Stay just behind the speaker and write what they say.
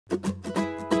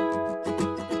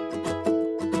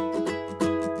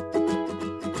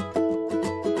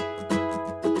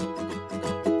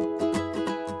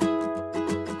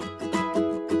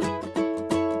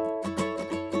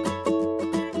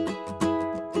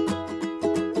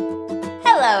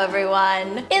Hello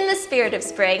everyone! In the spirit of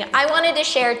spring, I wanted to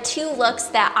share 2 looks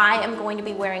that I am going to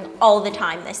be wearing all the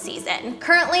time this season.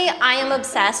 Currently, I am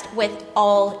obsessed with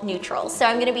all neutrals, so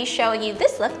I'm going to be showing you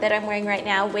this look that I'm wearing right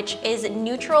now, which is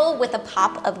neutral with a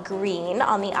pop of green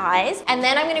on the eyes. And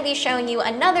then I'm going to be showing you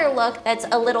another look that's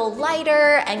a little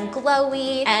lighter and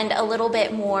glowy and a little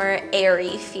bit more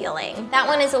airy feeling. That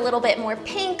one is a little bit more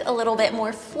pink, a little bit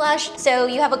more flush, so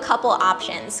you have a couple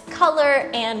options,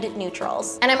 color and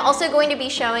neutrals. And I'm also going to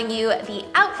be showing you the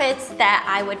outfits that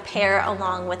I would pair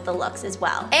along with the looks as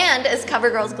well. And as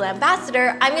Covergirl's Glam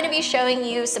Ambassador, I'm going to be showing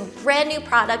you some brand new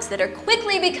products that are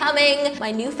quickly becoming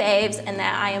my new faves and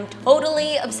that I am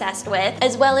totally obsessed with,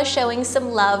 as well as showing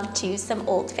some love to some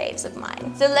old faves of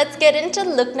mine. So let's get into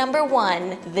look number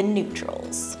 1, the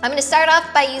neutrals. I'm going to start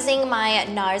off by using my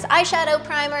NARS eyeshadow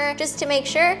primer just to make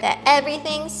sure that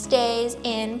everything stays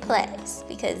in place,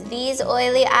 because these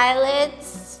oily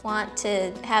eyelids want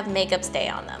to have makeup stay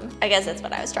on them. I guess that's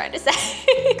what I was trying to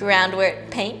say.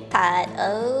 Groundwork Paint Pot,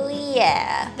 oh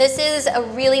yeah. This is a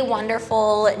really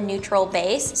wonderful neutral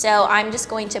base, so I'm just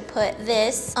going to put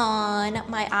this on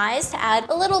my eyes to add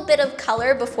a little bit of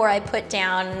color before I put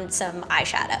down some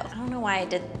eyeshadow. I don't know why I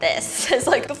did this. It's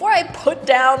like, before I put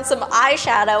down some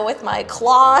eyeshadow with my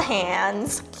claw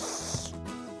hands.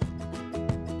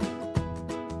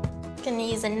 Gonna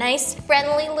use a nice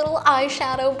friendly little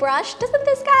eyeshadow brush. Doesn't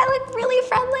this guy look really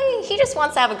friendly? He just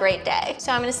wants to have a great day.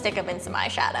 So I'm gonna stick him in some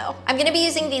eyeshadow. I'm gonna be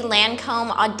using the Lancome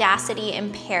Audacity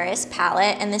in Paris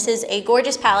palette, and this is a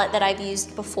gorgeous palette that I've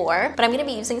used before, but I'm gonna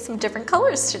be using some different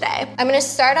colors today. I'm gonna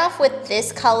start off with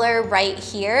this color right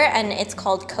here, and it's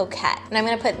called Coquette. And I'm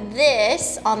gonna put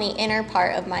this on the inner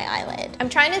part of my eyelid. I'm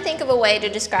trying to think of a way to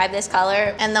describe this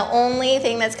color, and the only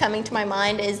thing that's coming to my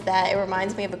mind is that it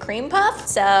reminds me of a cream puff,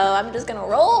 so I'm just gonna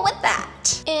roll with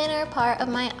that. Inner part of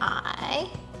my eye.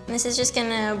 And this is just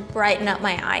gonna brighten up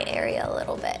my eye area a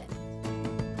little bit.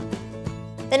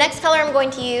 The next color I'm going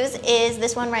to use is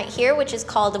this one right here, which is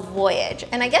called Voyage.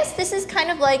 And I guess this is kind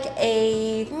of like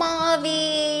a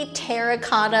mauve-y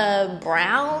terracotta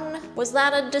brown. Was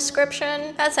that a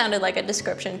description? That sounded like a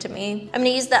description to me. I'm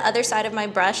gonna use the other side of my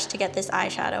brush to get this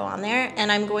eyeshadow on there,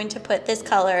 and I'm going to put this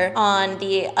color on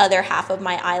the other half of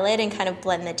my eyelid and kind of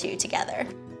blend the two together.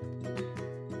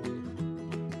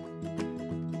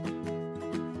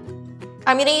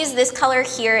 I'm gonna use this color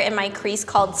here in my crease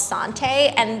called Sante,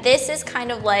 and this is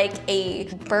kind of like a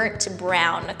burnt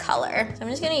brown color. So I'm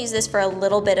just gonna use this for a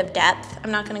little bit of depth.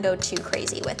 I'm not gonna go too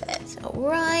crazy with it. So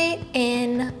right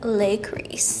in le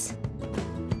crease.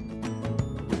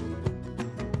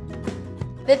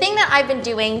 The thing that I've been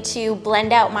doing to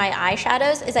blend out my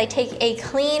eyeshadows is I take a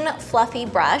clean, fluffy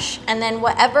brush and then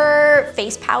whatever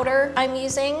face powder I'm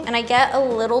using, and I get a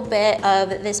little bit of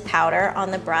this powder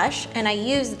on the brush, and I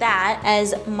use that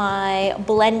as my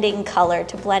blending color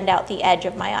to blend out the edge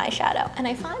of my eyeshadow. And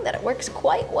I find that it works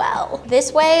quite well.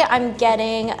 This way I'm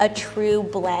getting a true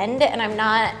blend and I'm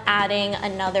not adding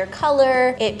another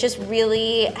color. It just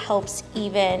really helps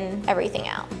even everything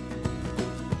out.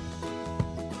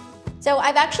 So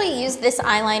I've actually used this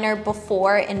eyeliner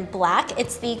before in black.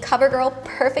 It's the Covergirl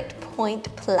Perfect Point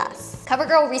Plus.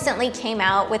 Covergirl recently came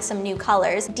out with some new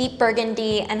colors, Deep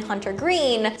Burgundy and Hunter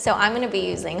Green, so I'm gonna be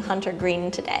using Hunter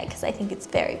Green today because I think it's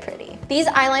very pretty. These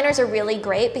eyeliners are really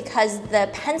great because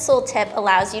the pencil tip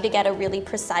allows you to get a really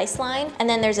precise line, and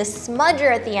then there's a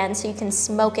smudger at the end so you can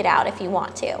smoke it out if you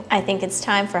want to. I think it's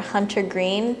time for Hunter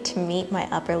Green to meet my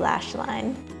upper lash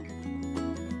line.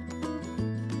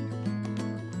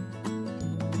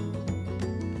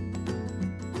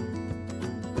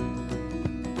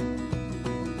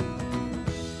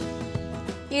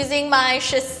 Using my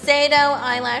Shiseido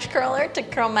eyelash curler to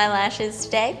curl my lashes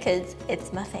today because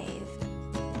it's my fave.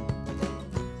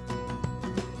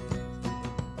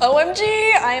 OMG,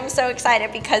 I am so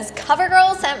excited because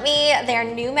Covergirl sent me their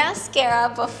new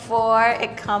mascara before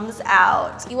it comes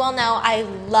out. You all know I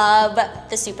love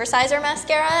the Supersizer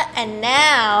mascara, and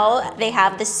now they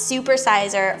have the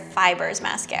Supersizer Fibers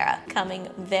mascara coming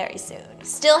very soon.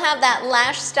 Still have that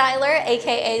lash styler,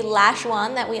 aka Lash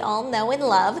One, that we all know and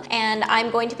love, and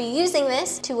I'm going to be using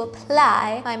this to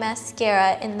apply my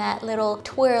mascara in that little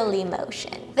twirly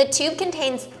motion. The tube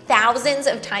contains thousands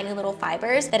of tiny little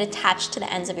fibers that attach to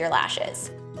the ends of your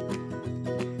lashes.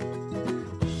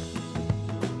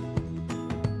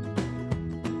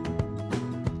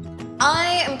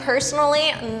 I am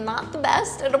personally not the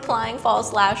best at applying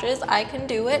false lashes. I can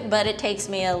do it, but it takes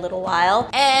me a little while.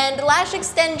 And lash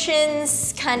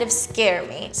extensions kind of scare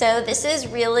me. So this is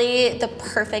really the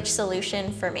perfect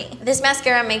solution for me. This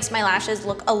mascara makes my lashes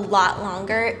look a lot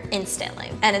longer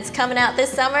instantly. And it's coming out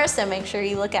this summer, so make sure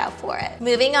you look out for it.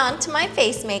 Moving on to my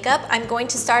face makeup, I'm going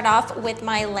to start off with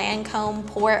my Lancome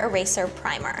Pore Eraser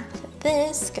Primer.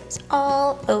 This goes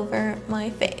all over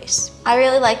my face. I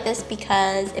really like this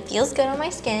because it feels good on my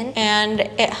skin and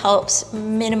it helps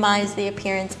minimize the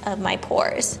appearance of my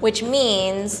pores, which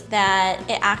means that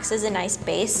it acts as a nice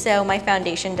base so my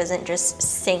foundation doesn't just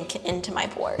sink into my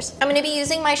pores. I'm gonna be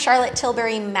using my Charlotte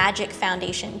Tilbury Magic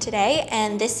Foundation today,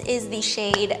 and this is the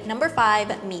shade number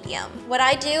 5 Medium. What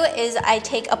I do is I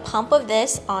take a pump of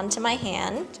this onto my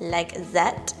hand, like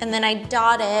that, and then I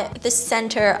dot it at the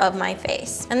center of my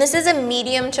face. And this is a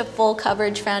medium to full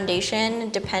coverage foundation,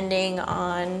 depending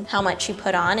on how much you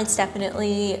put on. It's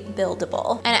definitely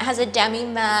buildable. And it has a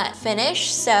demi-matte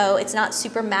finish, so it's not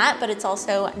super matte, but it's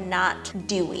also not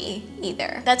dewy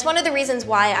either. That's one of the reasons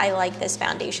why I like this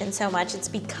foundation so much. It's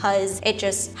because it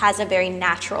just has a very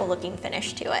natural looking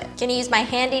finish to it. I'm gonna use my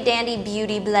handy dandy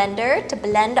beauty blender to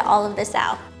blend all of this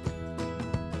out.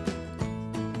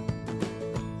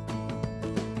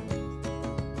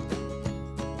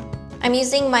 I'm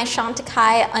using my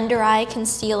Chantecaille Under Eye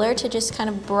Concealer to just kind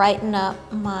of brighten up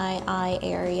my eye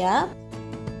area.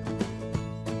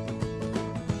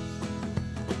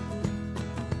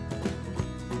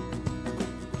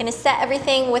 I'm gonna set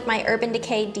everything with my Urban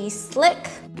Decay De-Slick.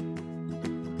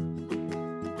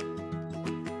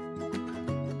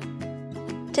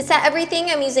 To set everything,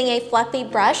 I'm using a fluffy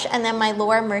brush and then my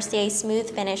Laura Mercier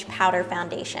Smooth Finish Powder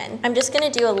Foundation. I'm just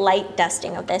gonna do a light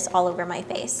dusting of this all over my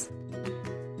face.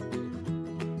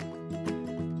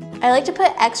 I like to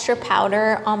put extra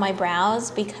powder on my brows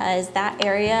because that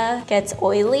area gets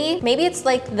oily. Maybe it's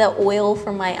like the oil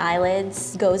from my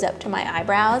eyelids goes up to my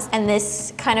eyebrows, and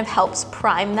this kind of helps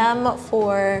prime them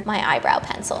for my eyebrow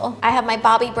pencil. I have my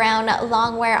Bobbi Brown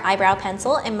Longwear eyebrow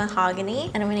pencil in mahogany,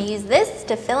 and I'm gonna use this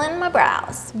to fill in my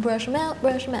brows. Brush them out,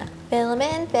 brush them out. Fill them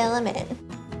in, fill them in.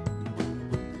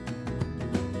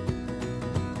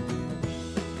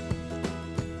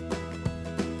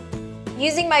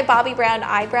 Using my Bobbi Brown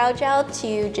eyebrow gel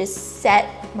to just set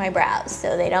my brows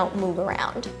so they don't move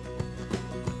around.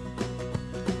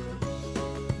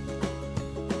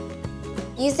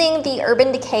 Using the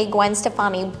Urban Decay Gwen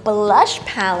Stefani blush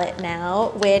palette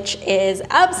now, which is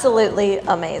absolutely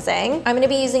amazing. I'm gonna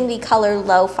be using the color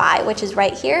Lo-Fi, which is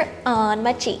right here on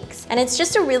my cheeks. And it's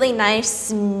just a really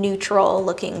nice neutral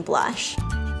looking blush.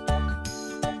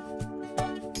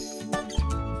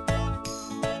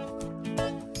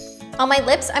 On my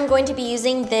lips, I'm going to be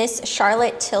using this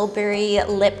Charlotte Tilbury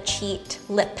Lip Cheat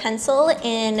lip pencil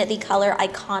in the color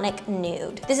Iconic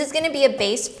Nude. This is gonna be a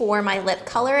base for my lip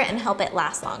color and help it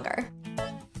last longer.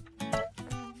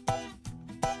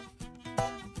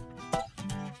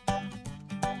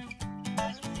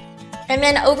 And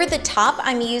then over the top,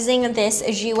 I'm using this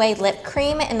Jouer Lip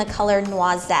Cream in the color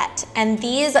Noisette. And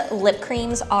these lip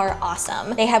creams are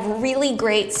awesome. They have really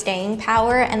great staying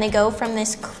power and they go from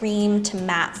this cream to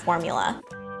matte formula.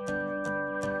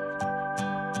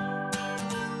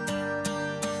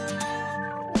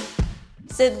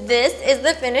 So this is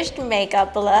the finished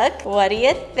makeup look. What do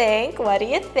you think? What do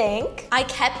you think? I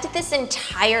kept this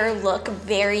entire look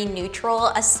very neutral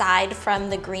aside from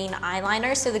the green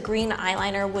eyeliner, so the green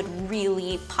eyeliner would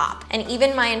really pop. And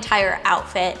even my entire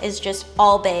outfit is just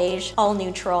all beige, all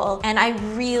neutral, and I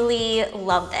really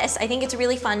love this. I think it's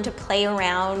really fun to play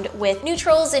around with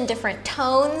neutrals in different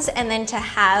tones and then to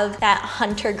have that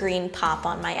hunter green pop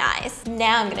on my eyes.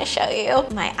 Now I'm gonna show you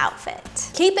my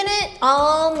outfit. Keeping it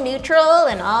all neutral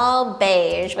and all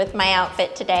beige with my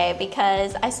outfit today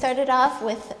because I started off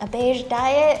with a beige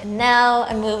diet. Now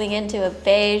I'm moving into a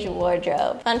beige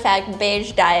wardrobe. Fun fact,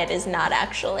 beige diet is not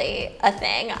actually a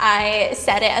thing. I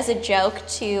said it as a joke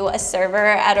to a server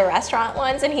at a restaurant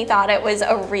once and he thought it was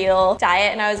a real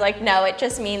diet and I was like, no, it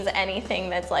just means anything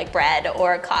that's like bread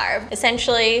or a carb.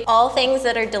 Essentially, all things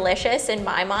that are delicious in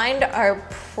my mind are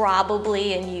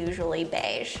probably and usually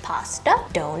beige. Pasta,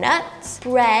 donuts,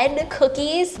 bread,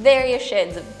 cookies, various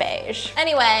shades of beige.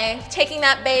 Anyway, taking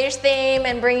that beige theme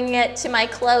and bringing it to my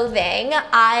clothing,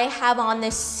 I have on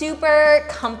this super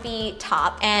comfy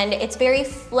top and it's very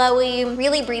flowy,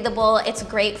 really breathable. It's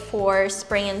great for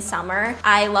spring and summer.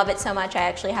 I love it so much, I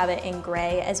actually have it in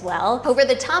gray as well. Over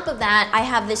the top of that, I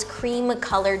have this cream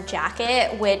colored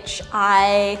jacket, which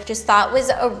I just thought was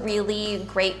a really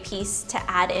great piece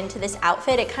to add into this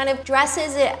outfit. It kind of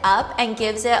dresses it up and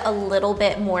gives it a little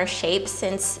bit more shape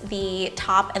since the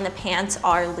top and the pants pants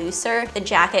are looser, the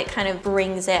jacket kind of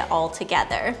brings it all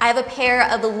together. I have a pair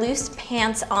of loose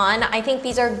pants on. I think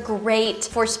these are great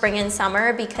for spring and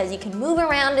summer because you can move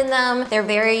around in them. They're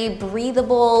very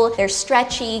breathable, they're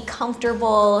stretchy,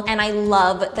 comfortable, and I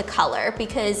love the color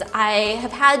because I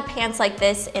have had pants like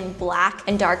this in black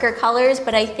and darker colors,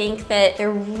 but I think that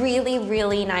they're really,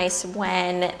 really nice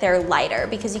when they're lighter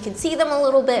because you can see them a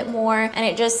little bit more and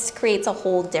it just creates a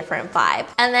whole different vibe.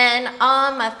 And then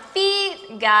on my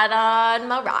feet, got on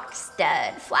my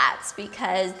Rockstud flats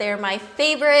because they're my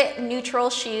favorite neutral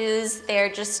shoes.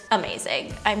 They're just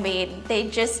amazing. I mean, they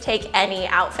just take any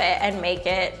outfit and make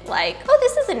it like, oh,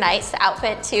 this is a nice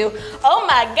outfit too. Oh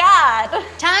my God.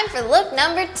 Time for look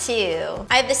number 2.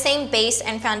 I have the same base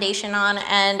and foundation on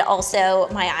and also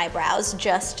my eyebrows,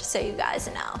 just so you guys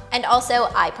know. And also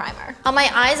eye primer. On my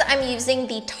eyes, I'm using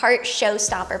the Tarte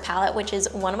Showstopper palette, which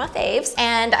is one of my faves.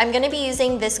 And I'm gonna be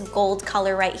using this gold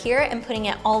color right here and putting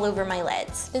it all over my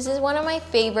lids. This is one of my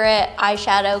favorite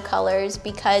eyeshadow colors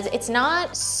because it's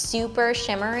not super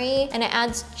shimmery and it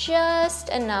adds just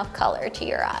enough color to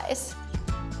your eyes.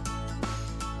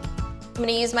 I'm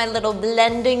gonna use my little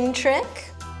blending trick.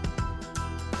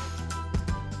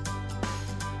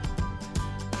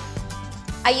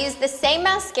 I use the same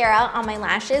mascara on my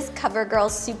lashes, Covergirl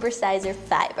Supersizer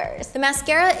Fibers. The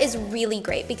mascara is really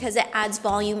great because it adds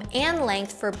volume and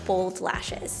length for bold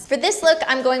lashes. For this look,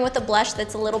 I'm going with a blush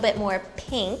that's a little bit more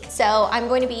pink, so I'm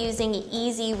going to be using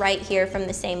Easy right here from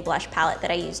the same blush palette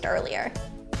that I used earlier.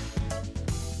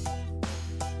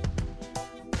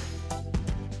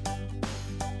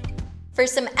 For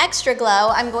some extra glow,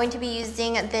 I'm going to be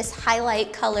using this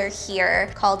highlight color here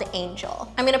called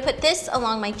Angel. I'm gonna put this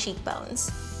along my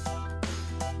cheekbones.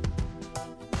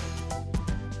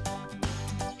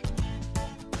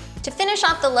 To finish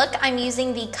off the look, I'm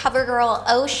using the Covergirl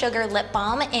Oh Sugar Lip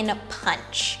Balm in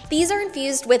Punch. These are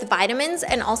infused with vitamins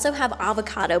and also have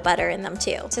avocado butter in them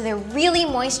too. So they're really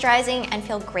moisturizing and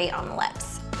feel great on the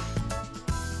lips.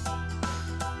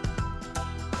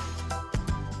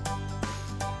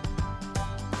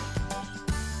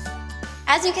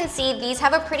 As you can see, these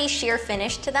have a pretty sheer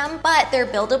finish to them, but they're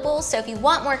buildable, so if you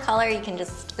want more color, you can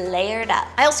just layer it up.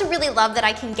 I also really love that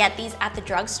I can get these at the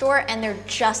drugstore and they're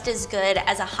just as good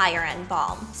as a higher end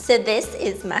balm. So this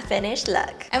is my finished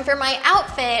look. And for my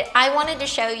outfit, I wanted to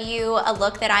show you a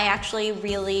look that I actually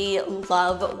really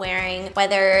love wearing,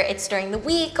 whether it's during the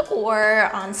week or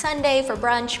on Sunday for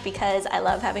brunch, because I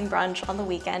love having brunch on the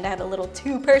weekend. I have a little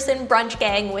 2-person brunch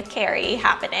gang with Carrie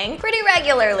happening pretty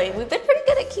regularly. We've been pretty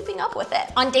good at keeping up with it.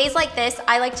 On days like this,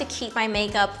 I like to keep my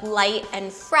makeup light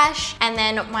and fresh, and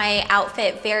then my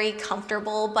outfit very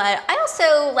comfortable, but I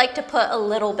also like to put a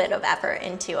little bit of effort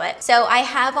into it. So I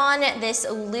have on this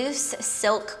loose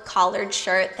silk collared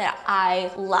shirt that I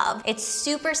love. It's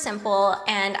super simple,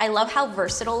 and I love how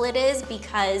versatile it is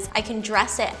because I can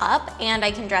dress it up and I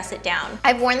can dress it down.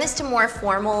 I've worn this to more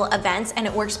formal events and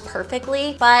it works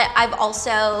perfectly, but I've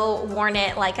also worn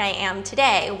it like I am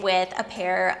today with a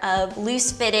pair of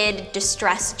loose fitted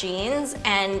distressed jeans,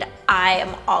 and I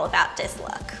am all about this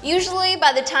look. Usually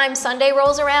by the time Sunday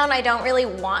rolls around, I don't really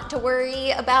want to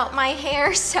worry about my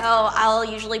hair, so I'll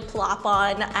usually plop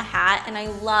on a hat, and I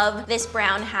love this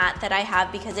brown hat that I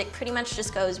have because it pretty much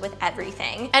just goes with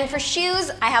everything. And for shoes,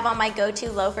 I have on my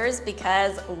go-to loafers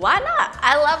because why not?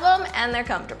 I love them and they're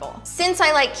comfortable. Since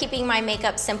I like keeping my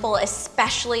makeup simple,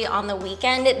 especially on the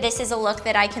weekend, this is a look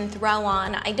that I can throw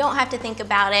on. I don't have to think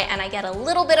about it, and I get a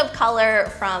little bit of color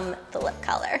from the lip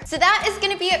color. So that is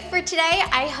gonna be it for today.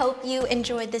 I hope you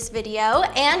enjoyed this video,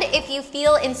 and if you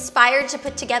feel inspired to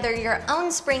put together your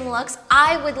own spring looks,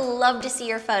 I would love to see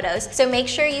your photos. So make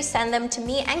sure you send them to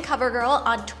me and Covergirl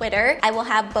on Twitter. I will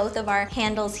have both of our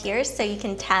handles here so you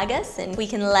can tag us and we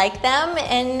can like them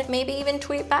and maybe even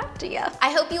tweet back to you.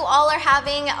 I hope you all are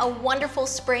having a wonderful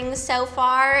spring so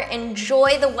far.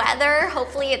 Enjoy the weather.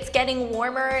 Hopefully it's getting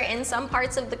warmer in some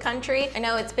parts of the country. I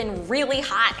know it's been really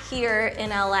hot here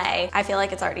in LA. I feel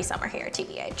like it's already summer here,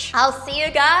 TBH. I'll see you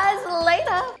guys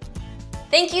later.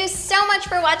 Thank you so much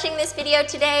for watching this video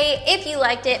today. If you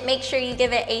liked it, make sure you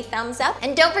give it a thumbs up,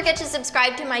 and don't forget to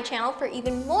subscribe to my channel for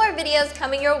even more videos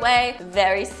coming your way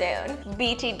very soon.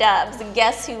 BT Dubs,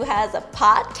 guess who has a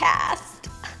podcast?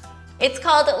 It's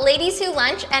called Ladies Who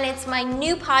Lunch, and it's my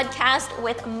new podcast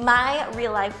with my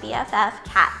real life BFF,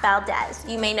 Kat Valdez.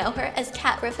 You may know her as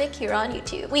Catrific here on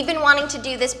YouTube. We've been wanting to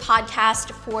do this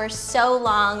podcast for so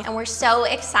long, and we're so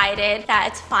excited that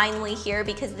it's finally here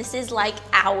because this is like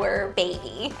our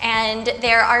baby. And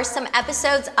there are some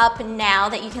episodes up now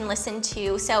that you can listen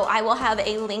to, so I will have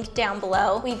a link down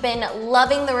below. We've been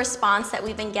loving the response that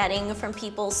we've been getting from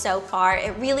people so far.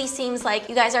 It really seems like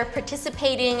you guys are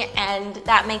participating, and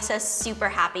that makes us super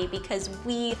happy because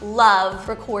we love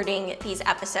recording these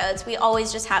episodes. We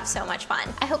always just have so much fun.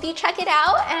 I hope you check it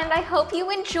out, and I hope you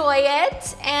enjoy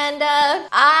it, and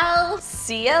I'll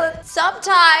see you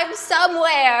sometime,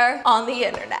 somewhere on the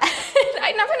internet.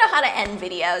 I never know how to end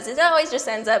videos. It always just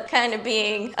ends up kind of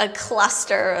being a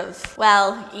cluster of,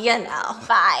 well, you know.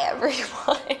 Bye,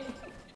 everyone.